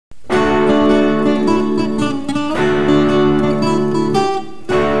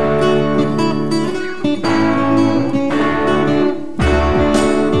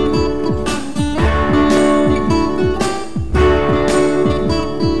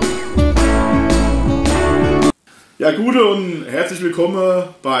Ja, gute und herzlich willkommen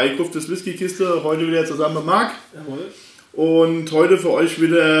bei Gruftes Whiskykiste. Heute wieder zusammen mit Marc. Jawohl. Und heute für euch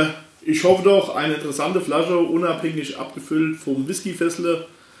wieder, ich hoffe doch, eine interessante Flasche, unabhängig abgefüllt vom Whisky Fässle.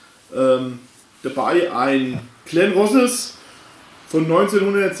 Dabei ein Glen von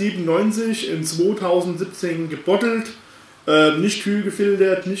 1997 in 2017 gebottelt, nicht kühl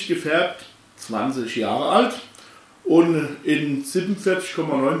gefiltert, nicht gefärbt, 20 Jahre alt und in 47,9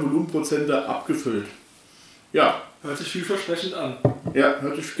 Volumenprozente abgefüllt. Ja. Hört sich vielversprechend an. Ja,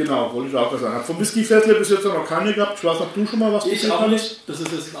 hört sich, genau, wollte ich auch sagen. Hab vom Whisky Fässle bis jetzt noch keine gehabt. Ich weiß nicht, ob du schon mal was Ich auch nicht. Das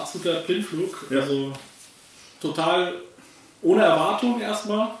ist jetzt ein absoluter Blindflug. Ja. Also total ohne Erwartung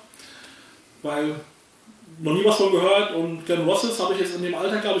erstmal, weil noch nie was von gehört und Glen habe ich jetzt in dem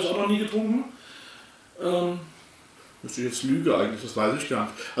Alter, glaube ich, auch noch nie getrunken. Müsste ich jetzt lügen eigentlich, das weiß ich gar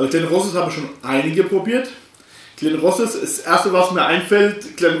nicht. Also Glen habe ich schon einige probiert. Glen ist das erste, was mir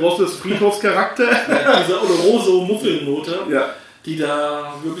einfällt, Glen Friedhofscharakter. Ja, diese Oloroso-Muffelnote, Ja. die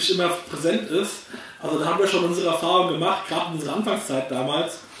da wirklich immer präsent ist. Also da haben wir schon unsere Erfahrung gemacht, gerade in unserer Anfangszeit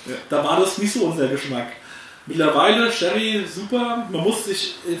damals. Ja. Da war das nicht so unser Geschmack. Mittlerweile, Sherry, super. Man muss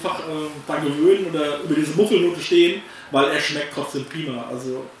sich einfach daran gewöhnen oder über diese Muffelnote stehen, weil er schmeckt trotzdem prima.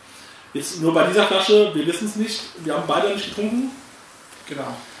 Also jetzt nur bei dieser Flasche, wir wissen es nicht. Wir haben beide nicht getrunken.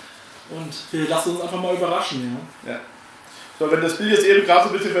 Genau. Und wir lassen uns einfach mal überraschen. Ja. Ja. So, wenn das Bild jetzt eben gerade so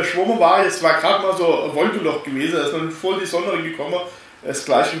ein bisschen verschwommen war, jetzt war gerade mal so ein Wolkenloch gewesen, da ist noch voll die Sonne gekommen, ist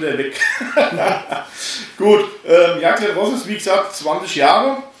gleich wieder weg. Gut, ja, Glen wie gesagt, 20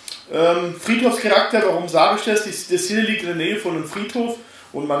 Jahre. Friedhofscharakter, warum sage ich das? Das hier liegt in der Nähe von einem Friedhof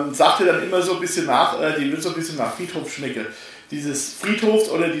und man sagte dann immer so ein bisschen nach, die wird so ein bisschen nach Friedhof schmecken. Dieses Friedhofs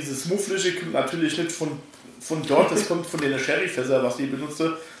oder dieses Mufflige kommt natürlich nicht von dort, das kommt von den Sherryfässer, was die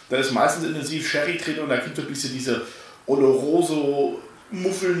benutze. Da ist meistens intensiv Sherry drin und da gibt es ein bisschen diese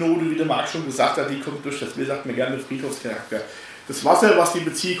Oloroso-Muffelnote, wie der Marc schon gesagt hat, die kommt durch das, wie sagt man gerne, Friedhofscharakter. Das Wasser, was die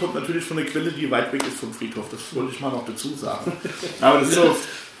bezieht, kommt natürlich von der Quelle, die weit weg ist vom Friedhof. Das wollte ich mal noch dazu sagen. Aber das ist so,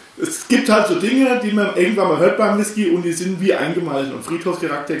 es gibt halt so Dinge, die man irgendwann mal hört beim Whisky und die sind wie eingemalt. Und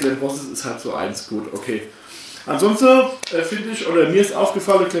Friedhofscharakter, Glen ist halt so eins. Gut, okay. Ansonsten finde ich, oder mir ist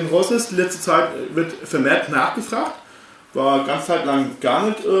aufgefallen, Glen die letzte Zeit wird vermehrt nachgefragt. War ganz Zeit lang gar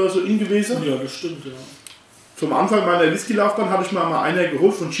nicht so in gewesen. Ja, das stimmt, ja. Zum Anfang meiner Whisky-Laufbahn habe ich mal einer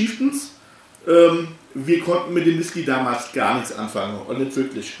geholt von Chieftains. Wir konnten mit dem Whisky damals gar nichts anfangen, und nicht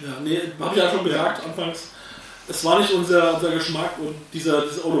wirklich. Ja, nee, habe ich ja schon gesagt, anfangs, es war nicht unser Geschmack und dieser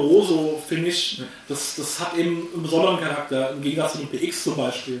Oloroso-Finish, das hat eben einen besonderen Charakter, im Gegensatz zu dem PX zum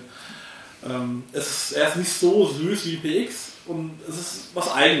Beispiel. Er ist nicht so süß wie PX und es ist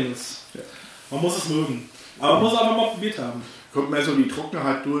was Eigenes. Ja. Man muss es mögen. Aber man muss es einfach mal probiert haben. Kommt mehr so die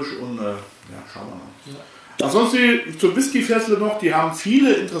Trockenheit durch und ja, schauen wir mal. Ja. Ansonsten zum Whisky-Fässle noch, die haben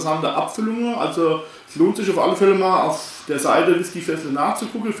viele interessante Abfüllungen, also es lohnt sich auf alle Fälle mal auf der Seite Whisky-Fässle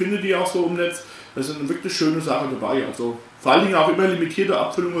nachzugucken, findet die auch so im Netz, da sind wirklich schöne Sachen dabei, also vor allen Dingen auch immer limitierte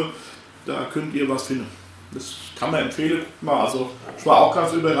Abfüllungen, da könnt ihr was finden. Das kann man empfehlen, guckt mal, also ich war auch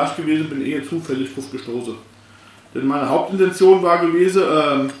ganz überrascht gewesen, bin eher zufällig drauf gestoßen. Denn meine Hauptintention war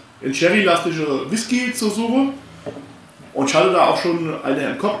gewesen, einen sherry-lastigen Whisky zu suchen und ich hatte da auch schon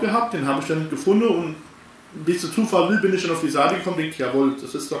einen im Kopf gehabt, den habe ich dann gefunden und wie es zu Zufall will, bin ich dann auf die Seite gekommen und denke, jawohl,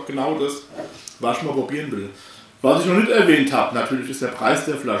 das ist doch genau das, was ich mal probieren will. Was ich noch nicht erwähnt habe, natürlich ist der Preis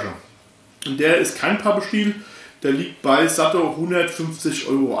der Flasche. Und der ist kein Pappestil, der liegt bei satte 150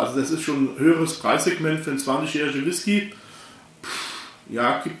 €. Also das ist schon ein höheres Preissegment für einen 20-jährigen Whisky.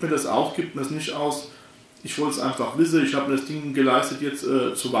 Ja, gibt mir das auch, gibt mir das nicht aus. Ich wollte es einfach wissen, ich habe mir das Ding geleistet jetzt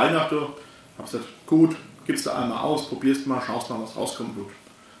zu Weihnachten. Habe gesagt, gut, gibst du einmal aus, probierst mal, schaust mal, was rauskommt, gut.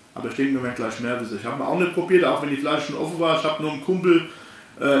 Aber ich denke, wir werden gleich mehr wissen. Ich habe mir auch nicht probiert, auch wenn die Flasche schon offen war. Ich habe nur einem Kumpel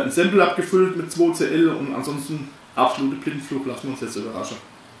ein Sample abgefüllt mit 2CL und ansonsten absolute Blindflug. Lassen wir uns jetzt überraschen.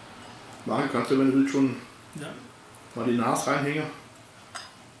 Marc, kannst du, wenn du willst, schon mal die Nase reinhängen.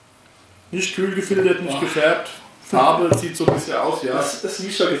 Nicht kühl gefiltert, nicht gefärbt. Farbe sieht so ein bisschen aus, ja. Das ist, wie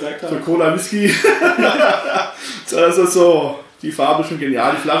ich schon gesagt habe. So Cola Whisky. Also so, die Farbe ist schon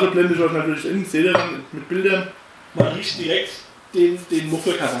genial. Die Flasche blende ich euch natürlich in. Seht ihr dann mit Bildern? Man riecht direkt den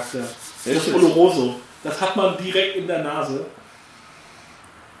Muffelcharakter. Das Oloroso. Das hat man direkt in der Nase.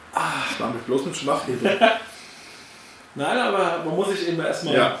 Ich war mir bloß nicht schwach hier. Nein, aber man muss sich eben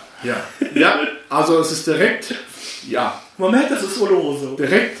erstmal... Ja, also es ist direkt, ja. Man merkt, das ist Oloroso.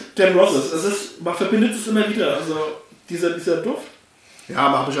 Direkt. Glen man verbindet es immer wieder. Also dieser Duft. Ja,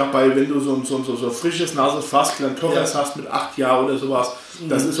 aber habe ich auch bei, wenn du so frisches Nasenfass, Glen hast mit 8 Jahren oder sowas,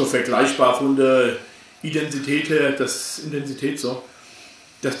 das ist so vergleichbar von der Intensität her, so.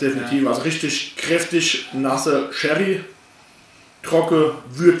 Das definitiv, also richtig kräftig, nasse Sherry, trocken,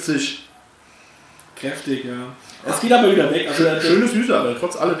 würzig. Kräftig, ja. Es geht aber wieder weg. Also schöne Süße, aber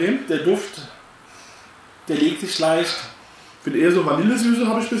trotz alledem. Der Duft, der legt sich leicht. Ich finde eher so Vanillesüße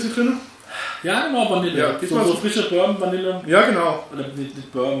habe ich ein bisschen drin. Ja, genau, Vanille. Ja, so frische Bourbon, Vanille. Ja, genau. Oder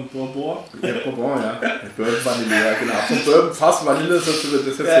nicht Bourbon, Bourbon. Ja, Bourbon, ja. Bourbon, Vanille, ja, genau. So ein Bourbon, Fass, Vanille, das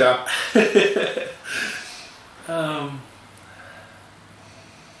ist jetzt ja.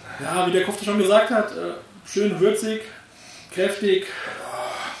 Ja, wie der Gruftes schon gesagt hat, schön würzig, kräftig.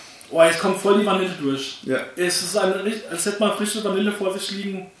 Oh, jetzt kommt voll die Vanille durch. Ja. Es ist als hätte man frische Vanille vor sich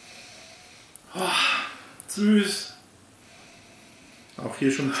liegen. Oh, süß. Auch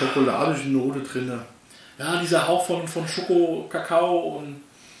hier schon schokoladische Note drin. Ja, dieser Hauch von Schoko, Kakao und.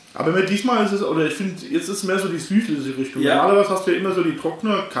 Aber diesmal ist es, oder ich finde, jetzt ist es mehr so die süßliche Richtung. Ja. Normalerweise hast du ja immer so die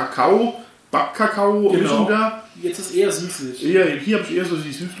trockene Kakao, Backkakao-Mischung da. Jetzt ist eher süßlich. Hier habe ich eher so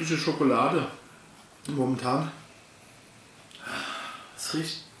die süßliche Schokolade. Momentan. Das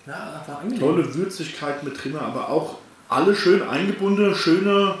riecht, ja, einfach angenehm. Tolle Würzigkeit mit drin, aber auch alle schön eingebundene,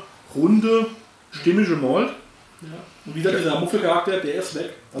 schöne, runde, stimmige Malt. Ja. Und wie gesagt, dieser Muffelcharakter, der ist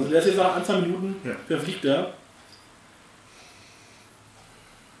weg. Also der ist jetzt nach 1-2 Minuten, verfliegt der.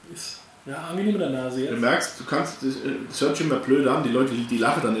 Ist ja angenehm in der Nase jetzt. Du merkst, das hört sich immer blöd an, die Leute, die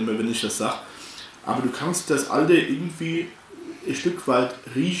lachen dann immer, wenn ich das sage. Aber du kannst das Alte irgendwie ein Stück weit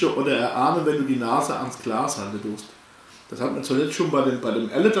riechen oder erahnen, wenn du die Nase ans Glas halten tust. Das hat man zuletzt schon bei dem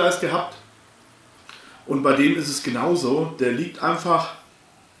Allardyce gehabt. Und bei dem ist es genauso. Der liegt einfach,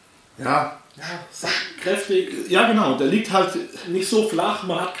 kräftig. Ja, genau. Der liegt halt nicht so flach,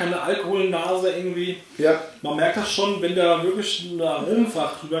 man hat keine Alkoholnase irgendwie. Ja. Man merkt das schon, wenn da wirklich ein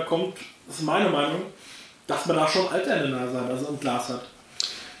Aromenfach drüber kommt, das ist meine Meinung, dass man da schon Alter in der Nase hat, also im Glas hat.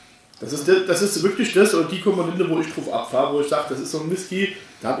 Das ist wirklich das und die Komponente, wo ich drauf abfahre, wo ich sage, das ist so ein Whisky,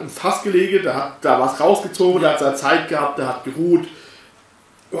 der hat im Fass gelegen, der hat da was rausgezogen, der hat seine Zeit gehabt, der hat geruht.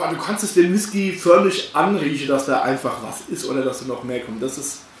 Oh, du kannst es den Whisky förmlich anriechen, dass da einfach was ist oder dass da noch mehr kommt. Das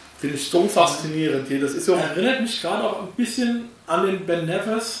ist, finde ich, so faszinierend hier. Das ist so. Erinnert mich gerade auch ein bisschen an den Ben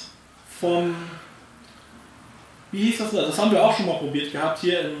Nevis vom. Wie hieß das? Das haben wir auch schon mal probiert gehabt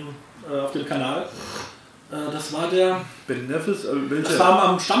hier auf dem Kanal. Das war der. Ben Nevis? Das war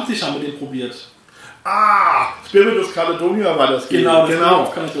am Stammtisch, haben wir den probiert. Spirit of Caledonia war das. Genau.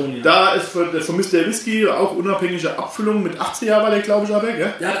 Of Caledonia. Da ist von Mr. Whisky auch unabhängige Abfüllung mit 80 Jahren war der, glaube ich, aber,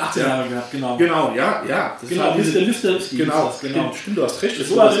 gell? Der hat 80 Jahre gehabt, genau. Genau, ja. Das genau, Mr. Whisky. Genau, stimmt, du hast recht.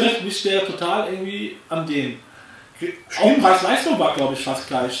 So erinnert mich der total irgendwie an den. Auch Preis-Leistung war, glaube ich, fast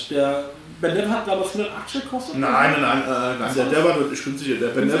gleich. Der Ben Nevis hat, glaube ich, 180 gekostet? Nein. Der war, ich bin sicher, der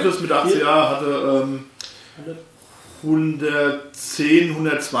Ben Nevis mit 80 Jahren hatte 110,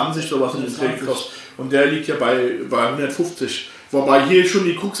 120 sowas in den Dreh gekostet. Und der liegt ja bei 150. Wobei hier schon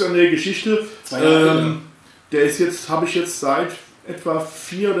die Krux an der Geschichte. Der ist jetzt, habe ich jetzt seit etwa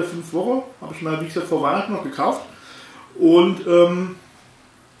 4 oder 5 Wochen, habe ich mal, wie gesagt, vor Weihnachten noch gekauft. Und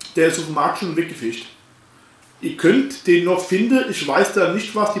der ist auf dem Markt schon weggefischt. Ihr könnt den noch finden. Ich weiß da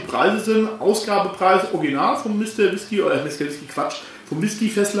nicht, was die Preise sind. Ausgabepreis original vom Mr. Whisky, oder Mr. Whisky, Quatsch, vom Whisky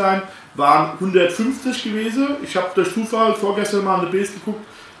Fässlein waren 150 gewesen. Ich habe durch Zufall vorgestern mal an der Base geguckt.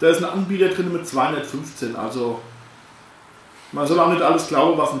 Da ist ein Anbieter drin mit 215. Also man soll auch nicht alles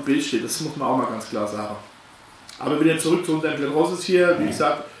glauben, was im Bild steht. Das muss man auch mal ganz klar sagen. Aber wieder zurück zu unserem Glen Roses hier. Wie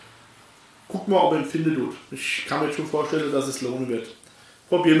gesagt, guck mal, ob er ihn findet. Ich kann mir jetzt schon vorstellen, dass es lohnen wird.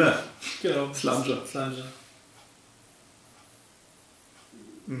 Probieren wir. Genau. Slanger.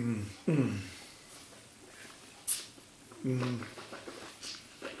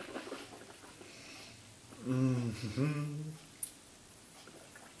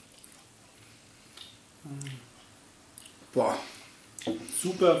 Boah.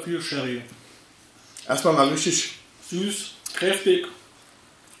 Super viel Sherry. Erstmal mal richtig süß, kräftig.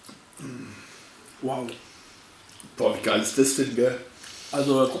 Wow. Boah, wie geil ist das denn, gell?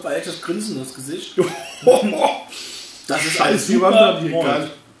 Also da kommt ein echtes Grinsen ins Gesicht. Das ist alles super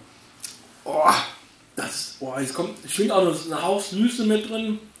geil. Jetzt kommt, ich finde auch eine Hauchsüße mit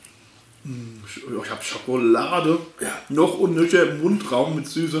drin. Ich habe Schokolade. Ja. Noch unnöcher im Mundraum mit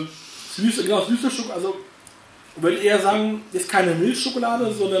Süße. Süße Schokolade. Also ich würde eher sagen, ist keine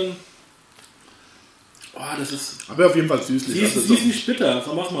Milchschokolade, sondern das ist. Aber auf jeden Fall süßlich. Sie ist nicht bitter,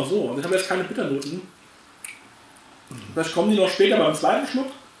 sagen wir es mal so. Also ich habe jetzt keine Bitternoten. Vielleicht kommen die noch später beim zweiten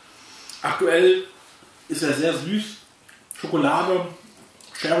Schluck. Aktuell ist er sehr süß. Schokolade,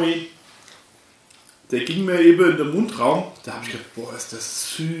 Sherry. Der ging mir eben in den Mundraum. Da habe ich gedacht, boah, ist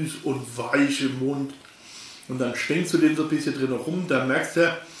das süß und weich im Mund. Und dann schwenkst du den so ein bisschen drin rum. Dann merkst du,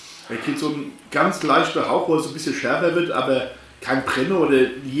 er geht so ein ganz leichter Hauch, wo er so ein bisschen schärfer wird, aber kein Brenner oder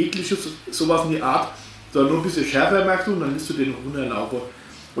jegliches sowas in die Art, sondern nur ein bisschen schärfer merkst du und dann lässt du den runterlaufen.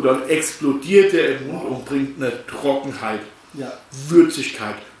 Und dann explodiert der im Mund und bringt eine Trockenheit,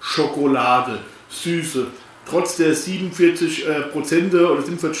 Würzigkeit, Schokolade, Süße. Trotz der 47% oder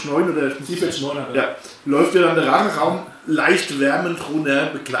 47,9 oder 47,9 ja, läuft ja dann der Rachenraum leicht wärmend runter,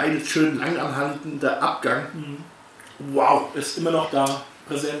 begleitet schön langanhaltender Abgang. Wow. Ist immer noch da,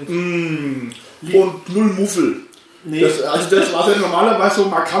 präsent. Und null Muffel. Nee. Das, was er normalerweise so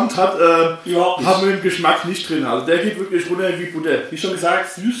markant hat, haben wir im Geschmack nicht drin. Also der geht wirklich runter wie Butter. Wie schon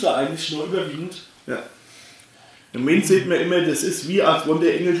gesagt, Süße eigentlich nur überwiegend. Ja. Im Moment sieht man immer, das ist wie als wenn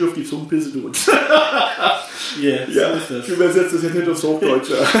der Englisch auf die Zungenpisse tut. Yeah, ja, so ist das. Ich übersetze das jetzt nicht aufs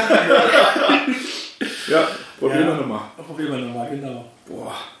Hochdeutsche. Ja, probieren wir nochmal. Probieren wir nochmal, genau.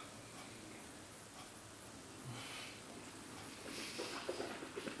 Boah.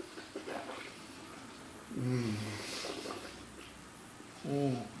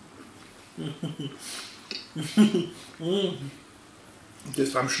 Das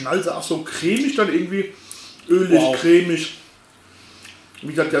beim Schnalze auch so cremig, dann irgendwie ölig, cremig. Wie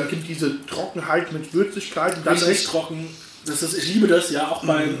gesagt, dann gibt diese Trockenheit mit Würzigkeit. Und Ganz recht trocken. Ich liebe das ja auch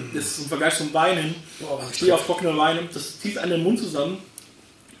das ist im Vergleich zum Weinen. Ich stehe auf trockene Weine. Das zieht einen den Mund zusammen.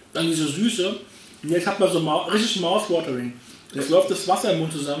 Dann diese Süße. Und jetzt hat man so richtig Mouthwatering. Jetzt läuft das Wasser im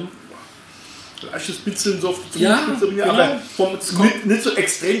Mund zusammen. Leichtes bisschen so auf die Zungenspitze, genau. Aber nicht so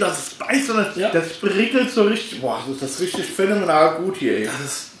extrem, dass es beißt, sondern das prickelt so richtig. Boah, das ist richtig phänomenal gut hier. Ey.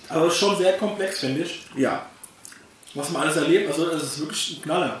 Das ist schon sehr komplex, finde ich. Ja. Was man alles erlebt, also es ist wirklich ein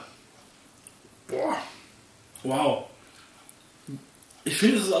Knaller. Boah. Wow. Ich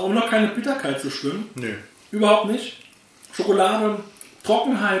finde, es ist auch noch keine Bitterkeit so schlimm. Nee. Überhaupt nicht. Schokolade,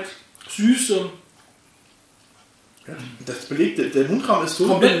 Trockenheit, Süße. Ja, das belegt, der Mundraum ist so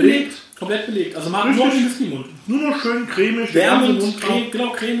komplett belegt. Komplett belegt. Also man hat nur den Whisky-Mund. Nur noch schön cremig. Wärmend,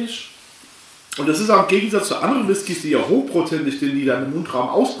 genau cremig. Und das ist auch im Gegensatz zu anderen Whiskys, die ja hochprozentig sind, die dann im Mundraum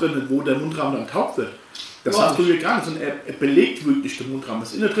ausbrennen, wo der Mundraum dann taub wird. Das hast du hier gar nicht. Und er belegt wirklich den Mundraum. Das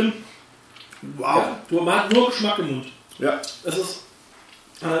ist innen drin. Wow. Ja, du hast nur Geschmack im Mund. Ja. Das ist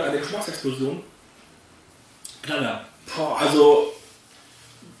eine Geschmacksexplosion. Knaller. Boah. Also,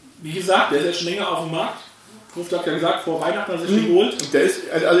 wie gesagt, der ist jetzt schon länger auf dem Markt. Gruftes hat ja gesagt, vor Weihnachten hat er sich den geholt. Der ist,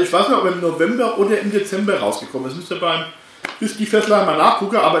 also ich weiß nicht, ob er im November oder im Dezember rausgekommen ist. Müsst ihr beim Whisky-Fässle mal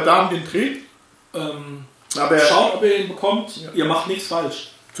nachgucken, aber da haben den Dreh. Aber schaut, ob ihr ihn bekommt. Ja. Ihr macht nichts falsch.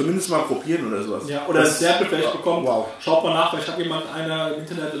 Zumindest mal probieren oder sowas. Ja, oder das Serbe vielleicht bekommt. Wow. Schaut mal nach, vielleicht hat jemand einer im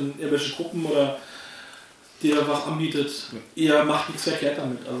Internet in irgendwelche Gruppen oder der was anbietet. Ihr macht nichts verkehrt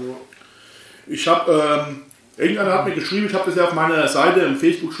damit. Also ich habe, irgendeiner hat mir geschrieben, ich habe das ja auf meiner Seite im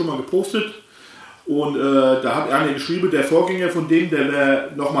Facebook schon mal gepostet. Und da hat einer geschrieben, der Vorgänger von dem, der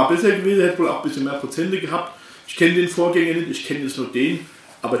wäre noch mal besser gewesen, hätte wohl auch ein bisschen mehr Prozente gehabt. Ich kenne den Vorgänger nicht, ich kenne jetzt nur den.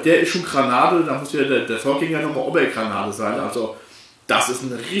 Aber der ist schon Granate, da muss ja der Vorgänger nochmal Obergranate sein. Also das ist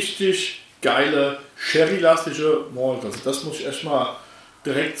eine richtig geile, sherry-lastige Malt. Also das muss ich erstmal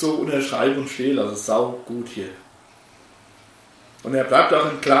direkt so unterschreiben und stehen. Also sau gut hier. Und er bleibt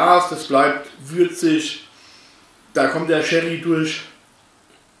auch im Glas, das bleibt würzig. Da kommt der Sherry durch.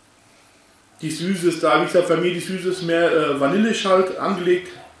 Die Süße ist da, wie gesagt, bei mir die Süße ist mehr vanillisch halt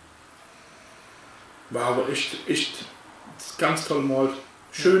angelegt. War aber echt ganz toll Malt.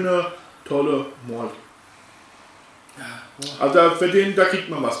 Schöne, tolle Malt. Ja, also für den, da kriegt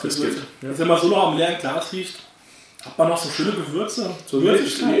man was. Wenn man so noch am leeren Glas riecht, hat man noch so schöne Gewürze. So Eben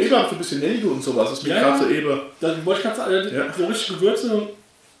so ein bisschen Nelke und sowas. Das ist mir gerade so eben. Da wollte ich gerade sagen, so richtig Gewürze.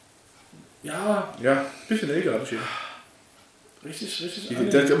 Ja. Ja, ein bisschen Nelke habe ich hier. Richtig.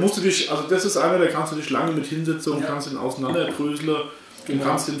 Da musst du dich, also das ist einer, da kannst du dich lange mit hinsetzen und kannst ihn auseinanderdröseln. Du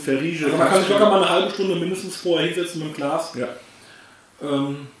kannst den verriechen. Also man kann sich locker mal eine halbe Stunde mindestens vorher hinsetzen mit dem Glas. Ja.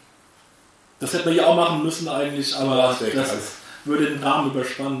 Das hätte man ja auch machen müssen eigentlich, aber das würde den Rahmen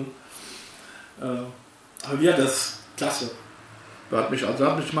überspannen. Aber ja, das ist klasse. Da hat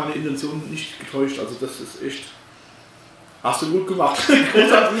mich meine Intention nicht getäuscht. Also das ist echt. Hast du gut gemacht.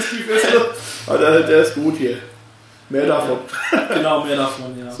 Also der ist gut hier. Mehr davon. Genau, mehr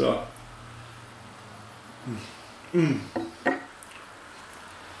davon, ja. So.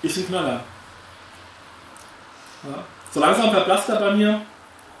 Ist ein Knaller. Ja. So langsam verblasst er bei mir.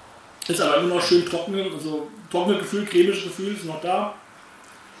 Ist aber immer noch schön trocken. Also trockenes Gefühl, cremisches Gefühl ist noch da.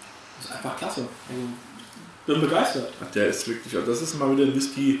 Ist einfach klasse. Also, bin begeistert. Der ist wirklich, also das ist mal wieder ein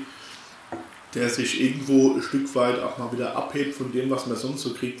Whisky, der sich irgendwo ein Stück weit auch mal wieder abhebt von dem, was man sonst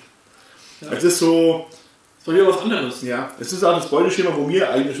so kriegt. Ja. Es ist so. Es war wieder was anderes. Ja, es ist auch das Beuteschema, wo mir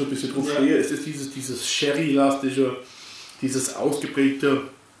eigentlich so ein bisschen drauf stehe. Es ist dieses Sherry-lastige, dieses ausgeprägte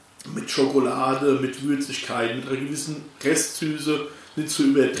mit Schokolade, mit Würzigkeit, mit einer gewissen Restsüße, nicht zu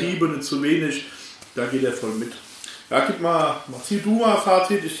übertrieben, nicht zu wenig. Da geht er voll mit. Ja, zieh du mal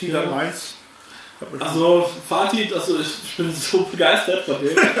Fazit, ich ziehe dann meins. Also Fazit, ich bin so begeistert von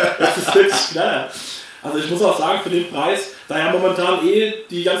dem. Das ist wirklich klar. Also ich muss auch sagen, für den Preis, da ja momentan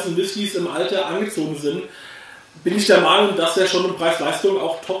die ganzen Whiskys im Alter angezogen sind, bin ich der Meinung, dass der schon in Preis-Leistung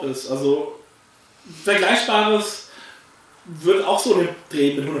auch top ist. Also Vergleichbares wird auch so einen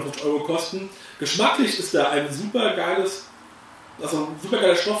Dreh mit 150 € kosten. Geschmacklich ist der ein super geiler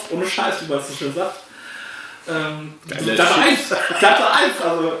Stoff, ohne Scheiß, wie man es so schön sagt. Klasse 1,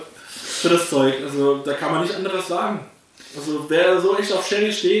 also für das Zeug. Also da kann man nicht anderes sagen. Also wer so echt auf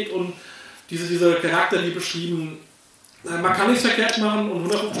Sherry steht und diese Charakter, die beschrieben, man kann nichts verkehrt machen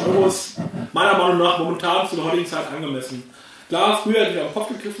und 150 € ist meiner Meinung nach momentan zu der heutigen Zeit angemessen. Klar, früher hätte ich auf den Kopf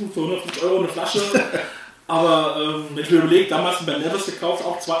gegriffen, für 150 € eine Flasche, aber wenn ich mir überlege, damals ein Ben Nevis gekauft,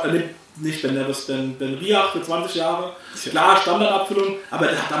 auch nicht Ben Nevis, Ben Riach für 20 Jahre, klar, Standardabfüllung, aber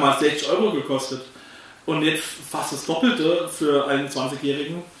der hat damals 60 € gekostet. Und jetzt fast das Doppelte für einen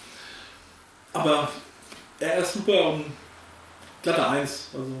 20-Jährigen. Aber er ist super und glatte 1.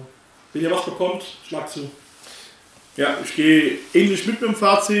 Also, wenn ihr was bekommt, schlag zu. Ja, ich gehe ähnlich mit dem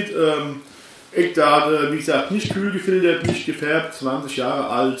Fazit. Eckdate, wie gesagt, nicht kühl gefiltert, nicht gefärbt, 20 Jahre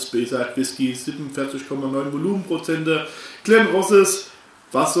alt, Spaß Whisky, 47,9 Volumenprozente. Glen Rosses,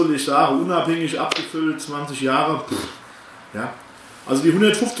 was soll ich sagen, unabhängig abgefüllt, 20 Jahre. Ja. Also die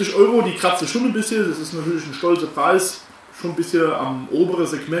 150 €, die kratzen schon ein bisschen, das ist natürlich ein stolzer Preis, schon ein bisschen am oberen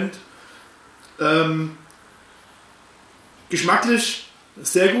Segment. Geschmacklich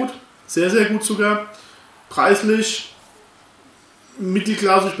sehr gut, sehr, sehr gut sogar. Preislich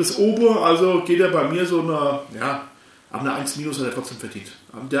mittelklassig bis oben, also geht er bei mir so ab einer 1- hat er trotzdem verdient.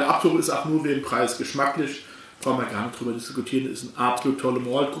 Der Abdruck ist auch nur wegen Preis. Geschmacklich brauchen wir gar nicht drüber diskutieren, das ist ein absolut toller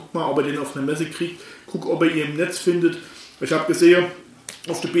Malt. Guckt mal, ob er den auf einer Messe kriegt, guckt, ob er ihn im Netz findet. Ich habe gesehen,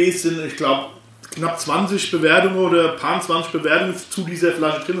 auf der Base sind, ich glaube, knapp 20 Bewertungen oder paar 20 Bewertungen zu dieser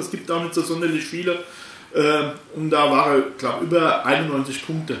Flasche drin. Es gibt auch nicht so sonderlich viele. Und da war er, glaube ich, über 91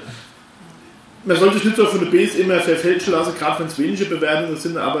 Punkte. Man sollte sich nicht so von der Base immer verfälschen lassen, gerade wenn es wenige Bewertungen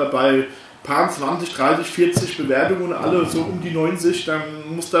sind, aber bei paar 20, 30, 40 Bewertungen, alle so um die 90,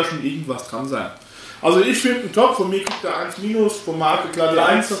 dann muss da schon irgendwas dran sein. Also ich finde einen Top, von mir kriegt er 1-, von Marc glatte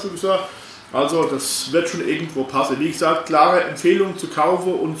 1, hast du gesagt. Also das wird schon irgendwo passen. Wie gesagt, klare Empfehlung zu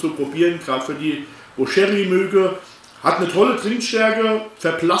kaufen und zu probieren, gerade für die, wo Sherry möge. Hat eine tolle Trinkstärke,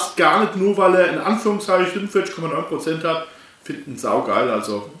 verblasst gar nicht, nur weil er in Anführungszeichen 45,9% hat. Finden saugeil,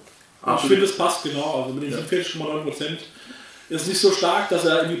 also. Ich finde, es passt genau, also mit den 47,9%. Ist nicht so stark, dass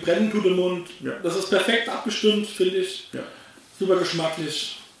er irgendwie brennen tut im Mund. Ja. Das ist perfekt abgestimmt, finde ich. Ja. Super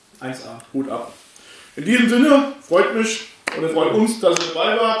geschmacklich. 1A. Hut ab. In diesem Sinne, freut mich und freut uns, dass ihr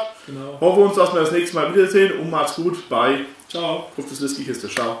dabei wart. Genau. Hoffen wir uns, dass wir das nächste Mal wiedersehen und macht's gut. Bye. Ciao. Gruftes Whiskykiste.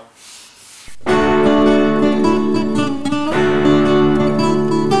 Ciao.